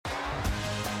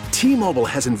T-Mobile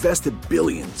has invested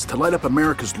billions to light up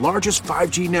America's largest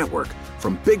 5G network,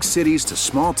 from big cities to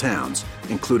small towns,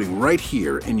 including right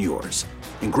here in yours.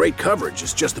 And great coverage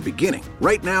is just the beginning.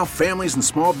 Right now, families and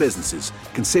small businesses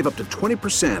can save up to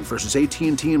 20% versus AT&T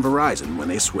and Verizon when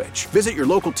they switch. Visit your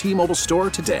local T-Mobile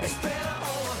store today.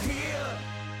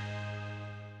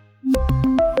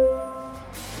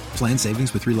 Plan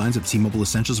savings with 3 lines of T-Mobile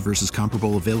Essentials versus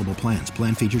comparable available plans.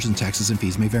 Plan features and taxes and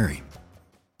fees may vary.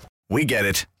 We get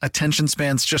it. Attention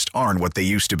spans just aren't what they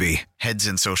used to be. Heads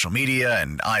in social media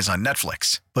and eyes on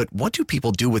Netflix. But what do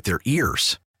people do with their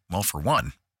ears? Well, for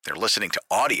one, they're listening to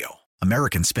audio.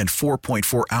 Americans spend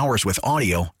 4.4 hours with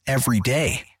audio every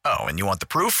day. Oh, and you want the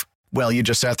proof? Well, you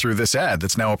just sat through this ad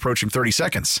that's now approaching 30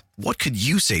 seconds. What could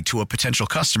you say to a potential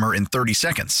customer in 30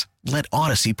 seconds? Let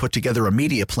Odyssey put together a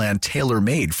media plan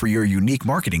tailor-made for your unique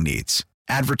marketing needs.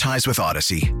 Advertise with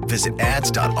Odyssey. Visit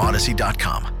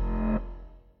ads.odyssey.com.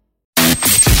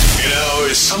 In our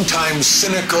sometimes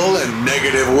cynical and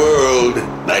negative world,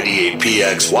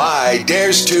 98PXY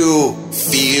dares to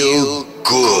feel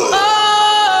good.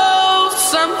 Oh,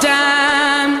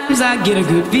 sometimes I get a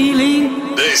good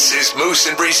feeling. This is Moose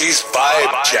and Breezy's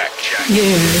Vibe Check.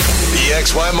 Yeah.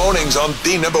 PXY mornings on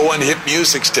the #1 hit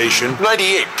music station,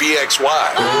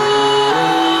 98PXY.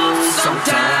 Oh,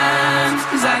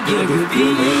 sometimes I get a good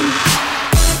feeling.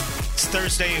 It's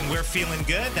Thursday and we're feeling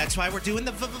good. That's why we're doing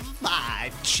the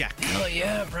Vibe Check. Oh,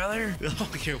 yeah, brother. Oh,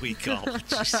 here we go. Hulk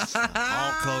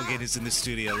Hogan is in the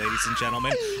studio, ladies and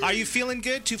gentlemen. Are you feeling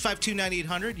good?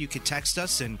 252-9800. You can text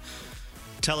us and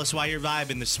tell us why you're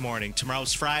vibing this morning.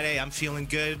 Tomorrow's Friday. I'm feeling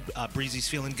good. Breezy's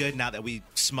feeling good now that we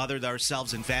smothered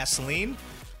ourselves in Vaseline.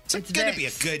 It's going to be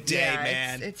a good day,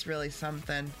 man. It's really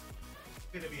something. It's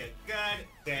going to be a good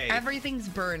day. Everything's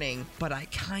burning, but I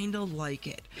kind of like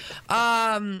it.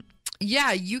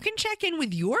 Yeah, you can check in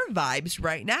with your vibes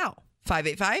right now.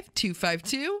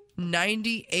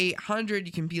 585-252-9800.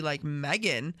 You can be like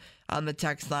Megan on the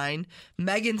text line.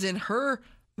 Megan's in her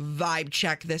vibe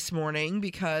check this morning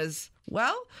because,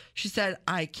 well, she said,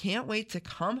 I can't wait to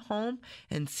come home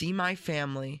and see my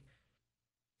family.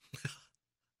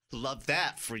 Love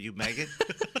that for you, Megan.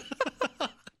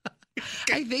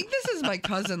 I think this is my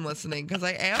cousin listening because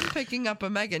I am picking up a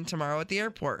Megan tomorrow at the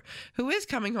airport who is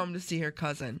coming home to see her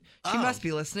cousin. She must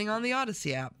be listening on the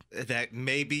Odyssey app. That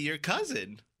may be your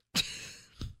cousin.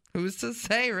 Who's to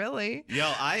say, really? Yo,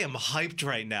 I am hyped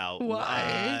right now.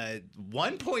 Why?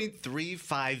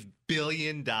 $1.35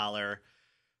 billion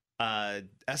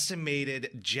estimated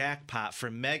jackpot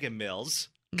for Mega Mills.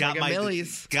 Got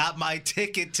my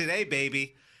ticket today,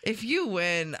 baby. If you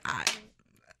win,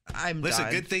 I'm Listen,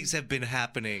 done. good things have been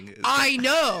happening. I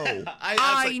know.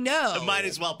 I know. I might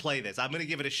as well play this. I'm going to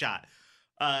give it a shot.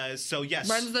 So, yes.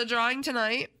 When's the drawing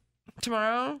tonight?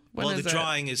 Tomorrow? When is the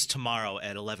drawing is tomorrow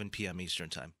at 11 p.m. Eastern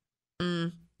time.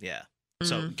 Yeah.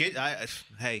 So,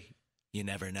 hey, you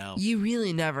never know. You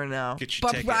really never know. Get your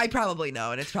ticket. I probably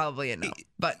know, and it's probably a no.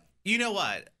 But you know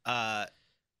what?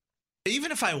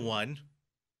 Even if I won,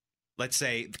 let's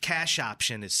say the cash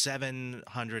option is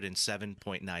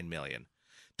 $707.9 million.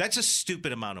 That's a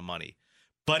stupid amount of money.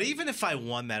 But even if I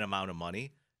won that amount of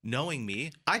money, knowing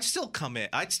me, I'd still come in.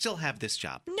 I'd still have this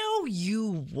job. No,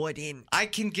 you wouldn't. I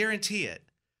can guarantee it.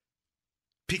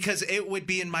 Because it would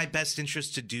be in my best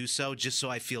interest to do so, just so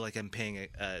I feel like I'm paying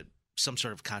some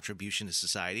sort of contribution to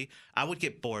society. I would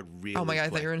get bored really quick. Oh my God, I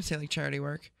thought you were going to say like charity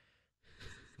work.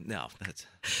 No, that's...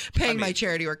 Paying my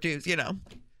charity work dues, you know.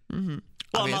 Mm-hmm.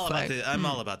 Well, I'm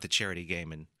all about the charity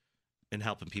game and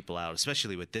helping people out,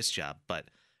 especially with this job. But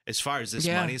as far as this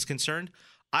money is concerned,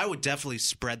 I would definitely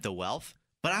spread the wealth.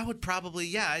 But I would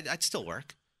probably, I'd still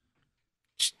work.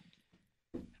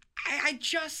 I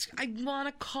want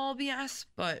to call BS,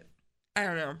 but I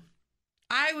don't know.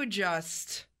 I would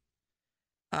just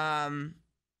become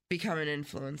an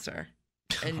influencer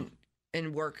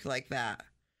and work like that.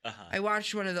 Uh-huh. I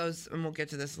watched one of those, and we'll get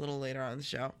to this a little later on in the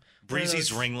show.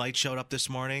 Breezy's ring light showed up this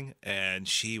morning, and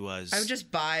she was... I would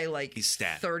just buy like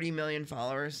 30 million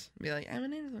followers and be like, I'm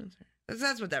an influencer.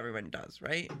 That's what everyone does,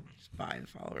 right? Just buy the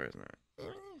followers.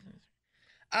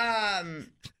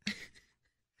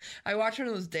 I watched one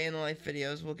of those day in the life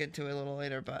videos. We'll get to it a little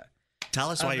later, but...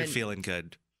 Tell us why you're feeling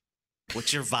good.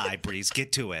 What's your vibe, Breeze?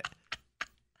 Get to it.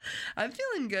 I'm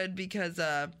feeling good because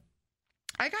I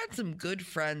got some good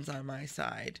friends on my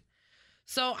side.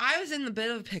 So I was in a bit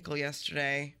of a pickle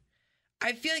yesterday.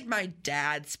 I feel like my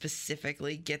dad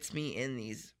specifically gets me in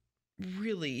these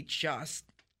really just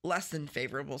less than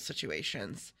favorable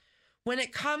situations. When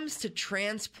it comes to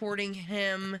transporting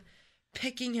him,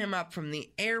 picking him up from the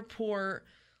airport,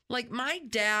 like my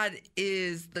dad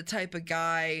is the type of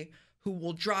guy who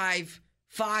will drive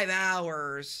 5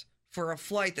 hours for a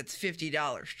flight that's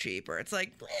 $50 cheaper. It's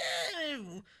like,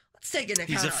 let's take into account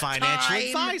He's a our financial time.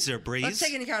 advisor, Breeze. Let's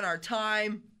take into account our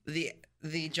time, the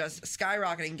just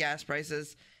skyrocketing gas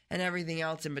prices, and everything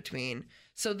else in between.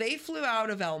 So they flew out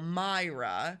of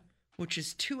Elmira, which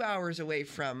is 2 hours away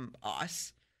from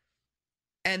us.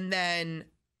 And then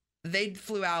they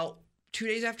flew out 2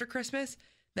 days after Christmas.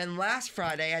 Then last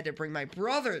Friday, I had to bring my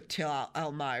brother to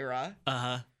Elmira.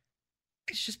 Uh-huh.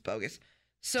 It's just bogus.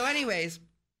 So anyways,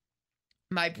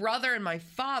 my brother and my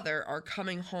father are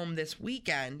coming home this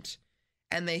weekend,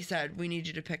 and they said, we need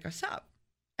you to pick us up.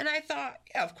 And I thought,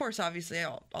 yeah, of course, obviously,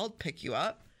 I'll pick you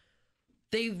up.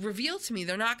 They revealed to me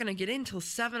they're not going to get in till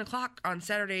 7 o'clock on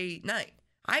Saturday night.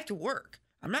 I have to work.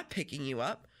 I'm not picking you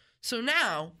up. So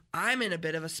now I'm in a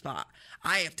bit of a spot.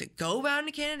 I have to go down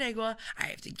to Canandaigua. I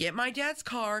have to get my dad's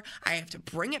car. I have to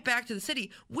bring it back to the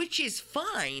city, which is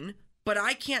fine, but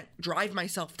I can't drive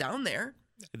myself down there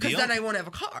because then I won't have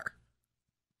a car.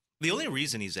 The only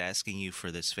reason he's asking you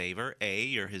for this favor, A,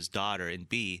 you're his daughter, and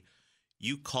B,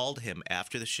 you called him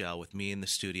after the show with me in the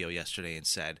studio yesterday and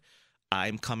said,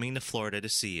 I'm coming to Florida to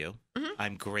see you. Mm-hmm.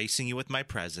 I'm gracing you with my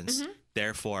presence. Mm-hmm.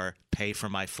 Therefore, pay for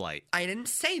my flight. I didn't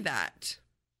say that.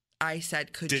 I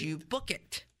said, could you book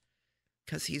it?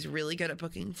 Because he's really good at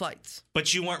booking flights.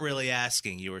 But you weren't really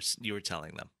asking. You were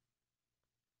telling them.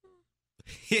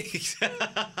 Who's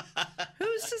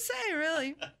to say,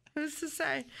 really? Who's to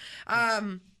say?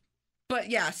 But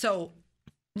yeah, so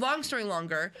long story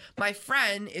longer, my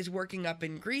friend is working up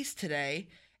in Greece today,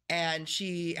 and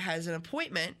she has an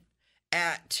appointment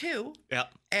at 2.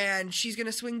 Yep. And she's going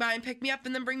to swing by and pick me up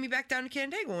and then bring me back down to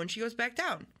Canandaigua when she goes back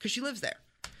down because she lives there.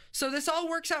 So this all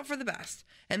works out for the best.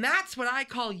 And that's what I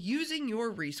call using your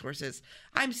resources.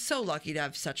 I'm so lucky to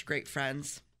have such great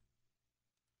friends.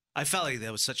 I felt like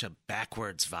that was such a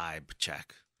backwards vibe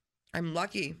check. I'm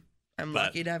lucky. I'm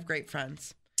lucky to have great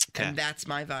friends. Okay. And that's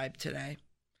my vibe today.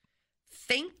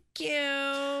 Thank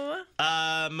you.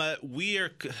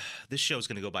 This show's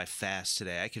going to go by fast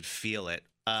today. I could feel it.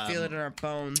 Feel it in our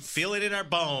bones. Feel it in our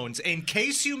bones. In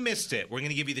case you missed it, we're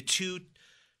going to give you the 2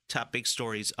 top big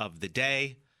stories of the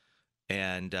day.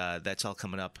 And that's all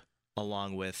coming up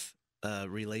along with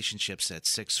relationships at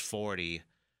 6:40.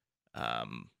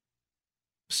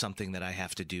 Something that I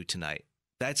have to do tonight.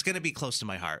 That's going to be close to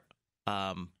my heart.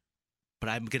 But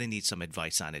I'm going to need some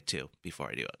advice on it, too, before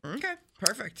I do it. Okay,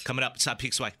 perfect. Coming up, it's Top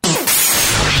PXY.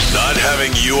 Not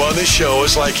having you on the show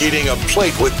is like eating a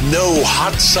plate with no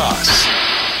hot sauce.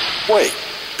 Wait,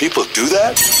 people do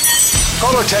that?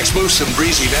 Call or text Moose and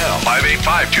Breezy now.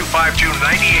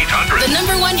 585-252-9800. The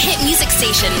number 1 hit music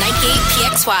station, 98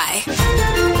 PXY.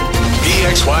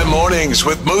 PXY Mornings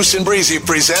with Moose and Breezy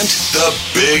present the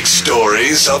big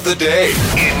stories of the day.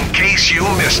 In case you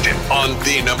missed it, on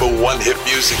the number 1 hit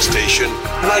music station,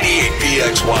 98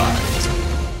 PXY.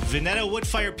 Veneto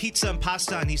Woodfire Pizza and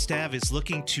Pasta on East Ave is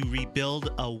looking to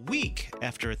rebuild a week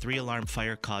after a 3-alarm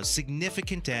fire caused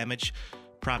significant damage,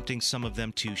 prompting some of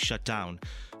them to shut down.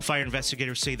 Fire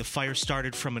investigators say the fire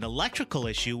started from an electrical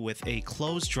issue with a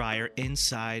clothes dryer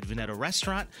inside Veneto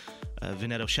restaurant.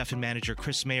 Veneto chef and manager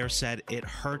Chris Mayer said, it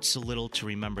hurts a little to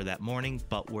remember that morning,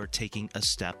 but we're taking a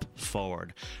step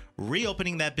forward.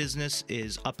 Reopening that business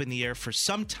is up in the air for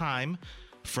some time.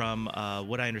 From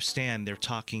what I understand, they're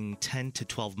talking 10 to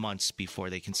 12 months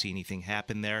before they can see anything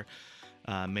happen there.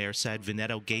 Mayor said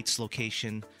Veneto Gates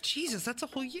location. Jesus, that's a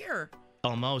whole year.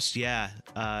 Almost, yeah.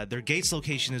 Their Gates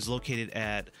location is located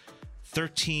at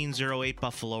 1308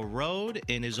 Buffalo Road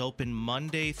and is open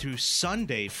Monday through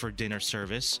Sunday for dinner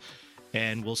service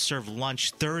and will serve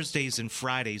lunch Thursdays and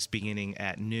Fridays beginning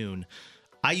at noon.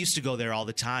 I used to go there all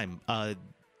the time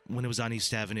when it was on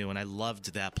East Avenue, and I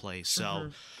loved that place. So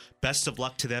best of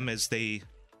luck to them as they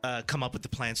come up with the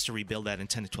plans to rebuild that in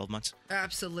 10 to 12 months.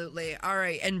 Absolutely. All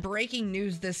right. And breaking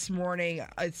news this morning.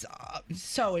 It's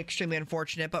so extremely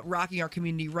unfortunate, but rocking our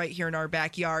community right here in our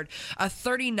backyard. A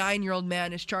 39-year-old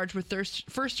man is charged with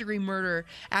first-degree murder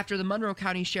after the Monroe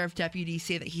County Sheriff deputies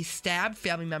say that he stabbed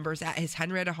family members at his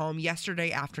Henrietta home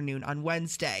yesterday afternoon on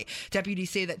Wednesday.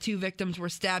 Deputies say that 2 victims were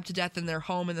stabbed to death in their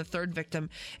home, and the 3rd victim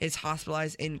is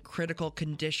hospitalized in critical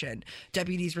condition.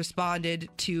 Deputies responded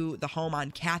to the home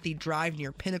on Kathy Drive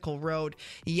near Pinnacle Road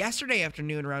yesterday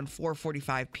afternoon around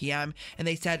 4:45 p.m. and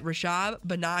they said Rashab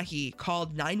Banahi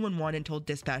called 911 and told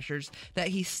dispatchers that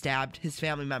he stabbed his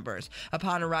family members.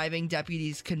 Upon arriving,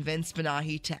 deputies convinced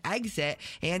Banahi to exit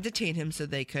and detain him so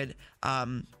they could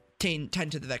tend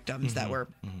to the victims that were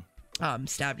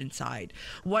stabbed inside.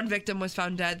 One victim was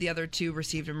found dead. The other 2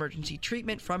 received emergency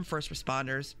treatment from first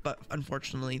responders, but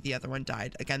unfortunately the other one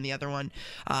died. Again, the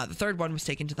third one was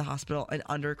taken to the hospital and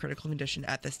under critical condition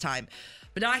at this time.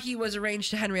 Benahi was arraigned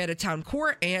to Henrietta Town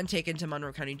Court and taken to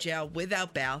Monroe County Jail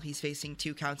without bail. He's facing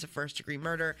 2 counts of first-degree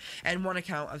murder and 1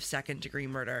 account of second-degree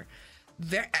murder.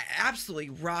 Absolutely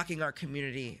rocking our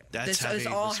community. This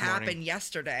all happened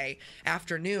yesterday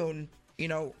afternoon,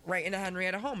 right in a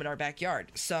Henrietta home in our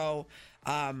backyard. So,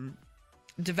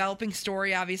 developing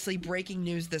story, obviously breaking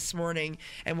news this morning,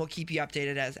 and we'll keep you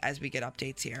updated as we get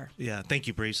updates here. Yeah, thank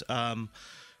you, Breeze.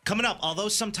 Coming up, although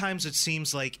sometimes it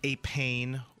seems like a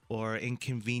pain or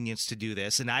inconvenience to do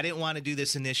this, and I didn't want to do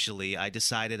this initially, I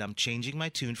decided I'm changing my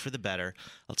tune for the better.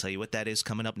 I'll tell you what that is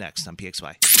coming up next on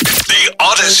PXY. The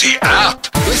Odyssey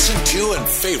app. Listen to and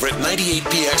favorite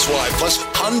 98PXY plus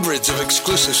hundreds of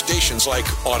exclusive stations like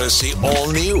Odyssey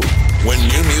All New. When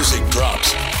new music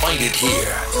drops, find it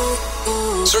here.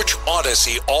 Search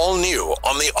Odyssey All New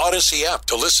on the Odyssey app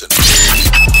to listen.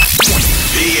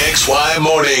 PXY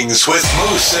Mornings with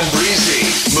Moose and Breezy.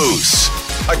 Moose,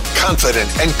 a confident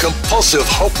and compulsive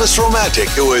hopeless romantic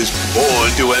who is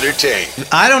born to entertain.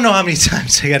 I don't know how many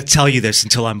times I got to tell you this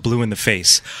until I'm blue in the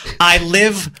face. I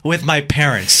live with my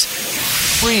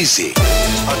parents. Breezy,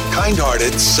 a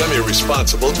kind-hearted,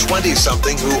 semi-responsible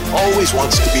 20-something who always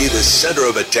wants to be the center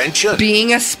of attention.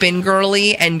 Being a spin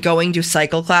girly and going to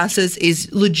cycle classes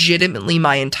is legitimately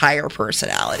my entire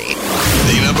personality.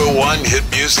 The #1 hit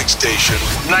music station,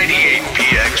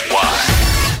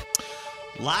 98PXY.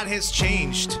 A lot has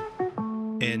changed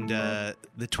in the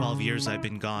 12 years I've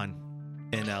been gone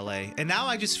in LA. And now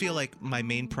I just feel like my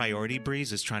main priority,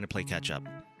 Breeze, is trying to play catch-up.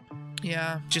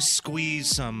 Yeah. Just squeeze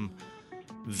some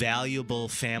valuable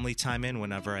family time in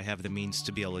whenever I have the means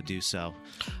to be able to do so.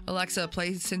 Alexa,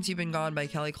 play Since You've Been Gone by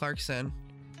Kelly Clarkson.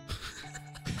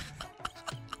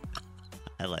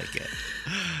 I like it.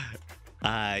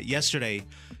 Yesterday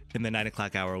in the 9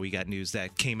 o'clock hour, we got news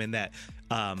that came in that,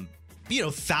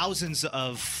 thousands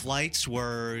of flights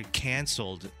were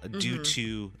canceled due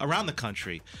to around the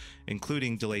country,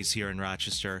 including delays here in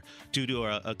Rochester due to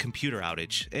a computer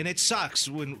outage. And it sucks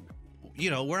when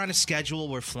we're on a schedule,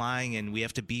 we're flying, and we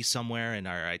have to be somewhere, and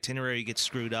our itinerary gets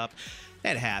screwed up.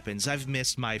 That happens. I've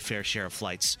missed my fair share of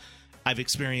flights. I've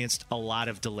experienced a lot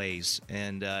of delays,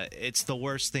 and it's the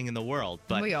worst thing in the world.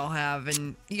 But we all have,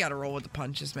 and you got to roll with the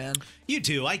punches, man. You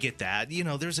do. I get that.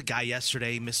 There's a guy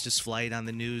yesterday missed his flight on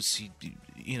the news.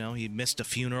 He missed a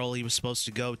funeral he was supposed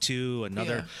to go to.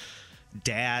 Another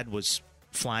dad was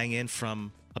flying in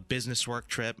from a business work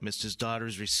trip, missed his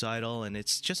daughter's recital, and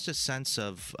it's just a sense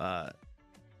of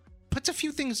puts a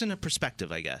few things into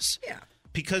perspective, I guess. Yeah.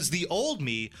 Because the old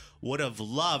me would have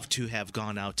loved to have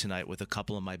gone out tonight with a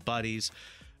couple of my buddies,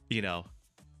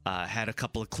 had a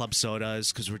couple of club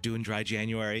sodas because we're doing dry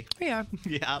January. Yeah.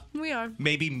 Yeah. We are.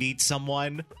 Maybe meet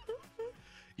someone.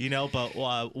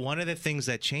 But one of the things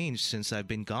that changed since I've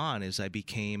been gone is I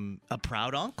became a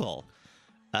proud uncle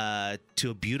to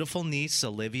a beautiful niece,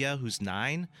 Olivia, who's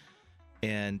 9,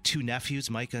 and 2 nephews,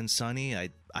 Micah and Sonny.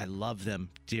 I love them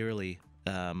dearly.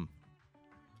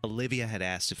 Olivia had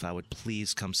asked if I would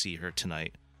please come see her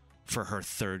tonight for her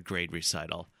 3rd grade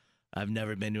recital. I've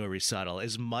never been to a recital.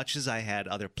 As much as I had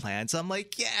other plans, I'm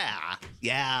like,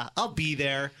 yeah, I'll be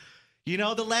there.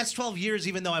 The last 12 years,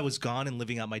 even though I was gone and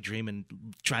living out my dream and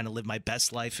trying to live my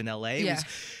best life in LA,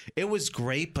 it was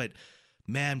great. But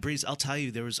man, Breeze, I'll tell you,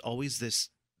 there was always this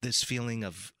feeling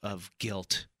of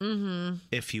guilt,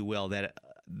 if you will,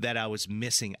 that I was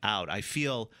missing out. I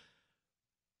feel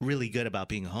really good about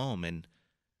being home and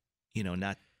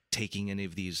not taking any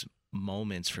of these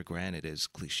moments for granted, as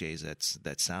cliches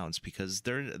that sounds, because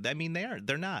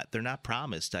they're not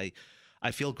promised. I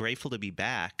feel grateful to be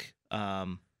back.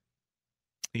 And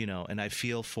I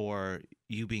feel for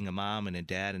you being a mom and a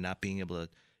dad and not being able to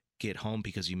get home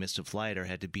because you missed a flight or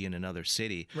had to be in another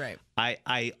city. Right.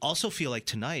 I also feel like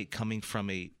tonight, coming from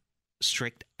a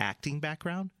strict acting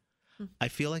background, I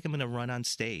feel like I'm going to run on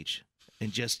stage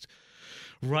and just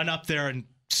run up there and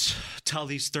tell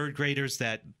these 3rd graders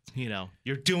that,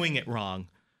 you're doing it wrong.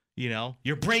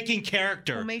 You're breaking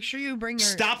character. Well, make sure you bring your...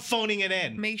 Stop phoning it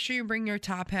in. Make sure you bring your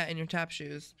top hat and your tap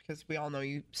shoes, because we all know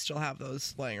you still have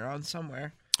those laying around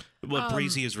somewhere. What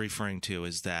Breezy is referring to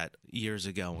is that years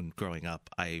ago when growing up,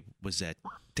 I was at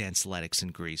Danceletics in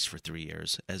Greece for 3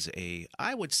 years as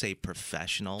I would say,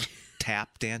 professional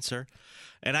tap dancer.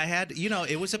 And I had,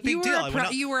 it was a big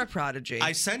deal. You were a prodigy.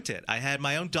 I sent it. I had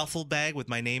my own duffel bag with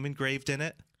my name engraved in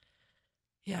it.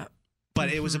 Yeah.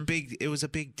 But it was a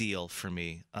big deal for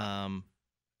me. And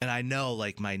I know,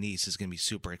 like, my niece is going to be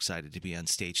super excited to be on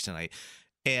stage tonight.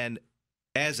 And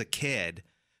as a kid,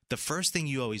 the first thing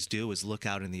you always do is look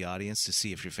out in the audience to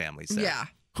see if your family's there. Yeah.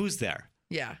 Who's there?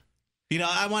 Yeah. You know,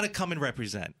 I want to come and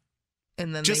represent.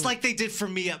 And then Just like they did for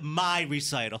me at my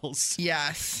recitals.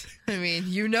 Yes. I mean,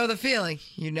 you know the feeling.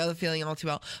 You know the feeling all too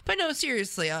well. But no,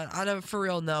 seriously, on a for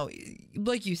real note,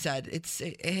 like you said, it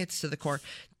hits to the core.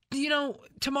 You know,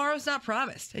 tomorrow's not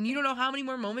promised. And you don't know how many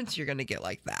more moments you're going to get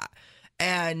like that.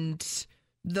 And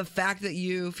the fact that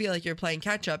you feel like you're playing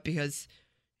catch up because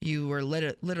you were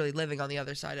literally living on the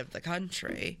other side of the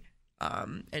country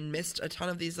and missed a ton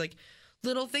of these like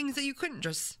little things that you couldn't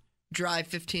just drive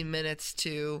 15 minutes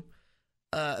to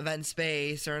event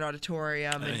space or an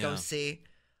auditorium and go see.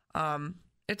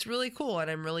 It's really cool,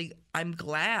 and I'm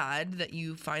glad that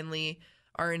you finally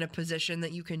are in a position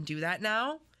that you can do that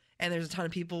now. And there's a ton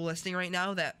of people listening right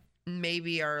now that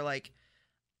maybe are like,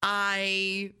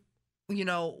 I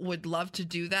would love to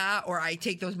do that, or I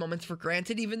take those moments for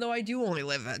granted, even though I do only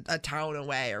live a town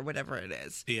away or whatever it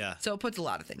is. Yeah. So it puts a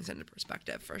lot of things into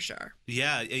perspective for sure.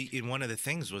 Yeah. And one of the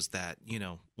things was that, you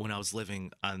know, when I was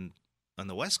living on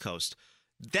the West Coast,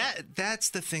 that's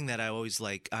the thing that I always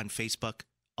like on Facebook,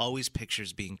 always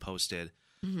pictures being posted.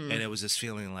 Mm-hmm. And it was this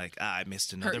feeling like, I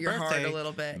missed another Hurt your birthday. heart a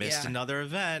little bit. Missed another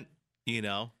event, you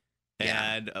know.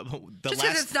 Yeah. And just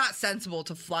because it's not sensible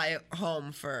to fly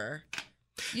home for...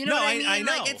 You know what I mean? I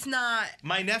know. Like, it's not...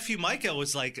 My nephew Micah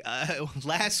was like,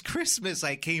 last Christmas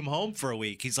I came home for a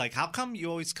week. He's like, how come you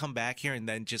always come back here and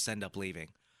then just end up leaving?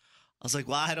 I was like,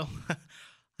 well, I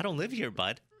don't live here,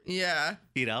 bud. Yeah.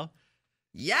 You know?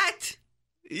 Yet.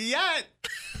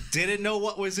 Didn't know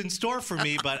what was in store for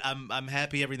me, but I'm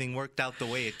happy everything worked out the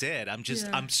way it did.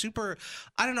 I'm super,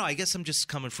 I don't know, I guess I'm just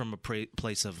coming from a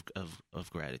place of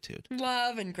gratitude.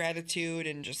 Love and gratitude,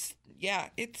 and just,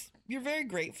 you're very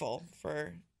grateful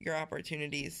for your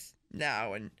opportunities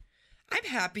now. And I'm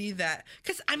happy that,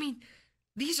 because, I mean,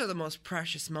 these are the most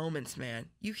precious moments, man.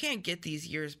 You can't get these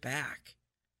years back.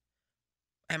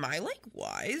 Am I, like,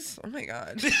 wise? Oh, my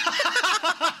God.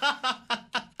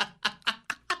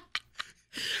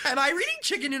 Am I reading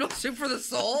Chicken Noodle Soup for the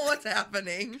Soul? What's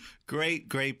happening?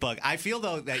 Great book. I feel,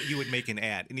 though, that you would make an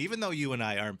ad. And even though you and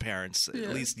I aren't parents,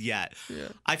 at least yet,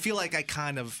 I feel like I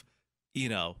kind of, you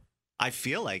know, I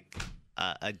feel like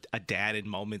a dad in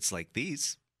moments like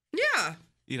these. Yeah.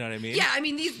 You know what I mean? Yeah, I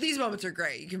mean, these moments are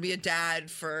great. You can be a dad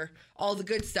for all the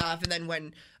good stuff, and then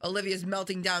when Olivia's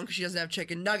melting down because she doesn't have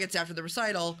chicken nuggets after the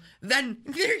recital, then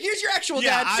here's your actual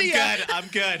dad. See ya. I'm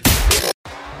good.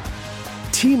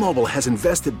 T-Mobile has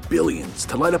invested billions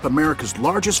to light up America's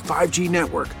largest 5G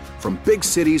network, from big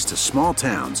cities to small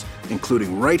towns,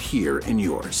 including right here in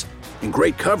yours. And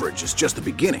great coverage is just the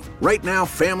beginning. Right now,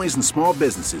 families and small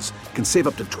businesses can save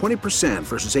up to 20%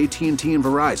 versus AT&T and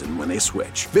Verizon when they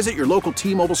switch. Visit your local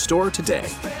T-Mobile store today.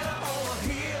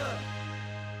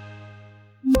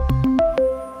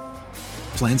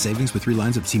 Plan savings with 3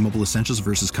 lines of T-Mobile Essentials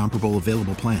versus comparable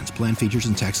available plans. Plan features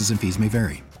and taxes and fees may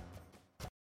vary.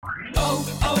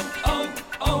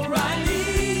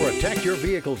 Protect your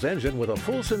vehicle's engine with a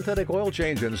full synthetic oil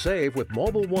change and save with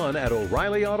Mobil 1 at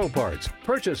O'Reilly Auto Parts.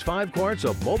 Purchase 5 quarts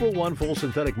of Mobil 1 full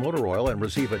synthetic motor oil and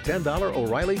receive a $10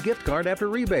 O'Reilly gift card after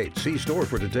rebate. See store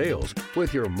for details.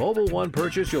 With your Mobil 1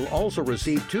 purchase, you'll also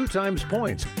receive 2 times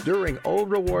points during O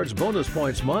Rewards Bonus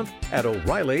Points Month at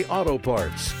O'Reilly Auto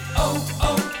Parts.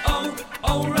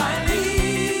 O'Reilly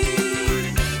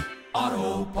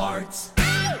Auto Parts.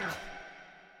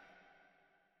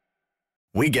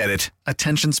 We get it.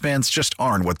 Attention spans just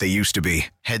aren't what they used to be.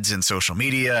 Heads in social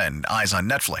media and eyes on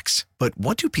Netflix. But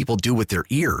what do people do with their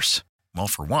ears? Well,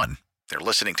 for one, they're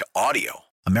listening to audio.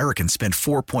 Americans spend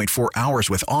 4.4 hours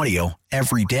with audio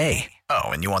every day. Oh,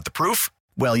 and you want the proof?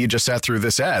 Well, you just sat through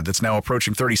this ad that's now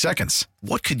approaching 30 seconds.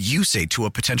 What could you say to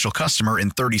a potential customer in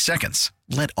 30 seconds?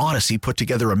 Let Odyssey put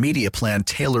together a media plan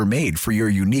tailor-made for your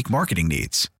unique marketing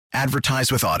needs.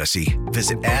 Advertise with Odyssey.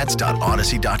 Visit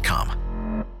ads.odyssey.com.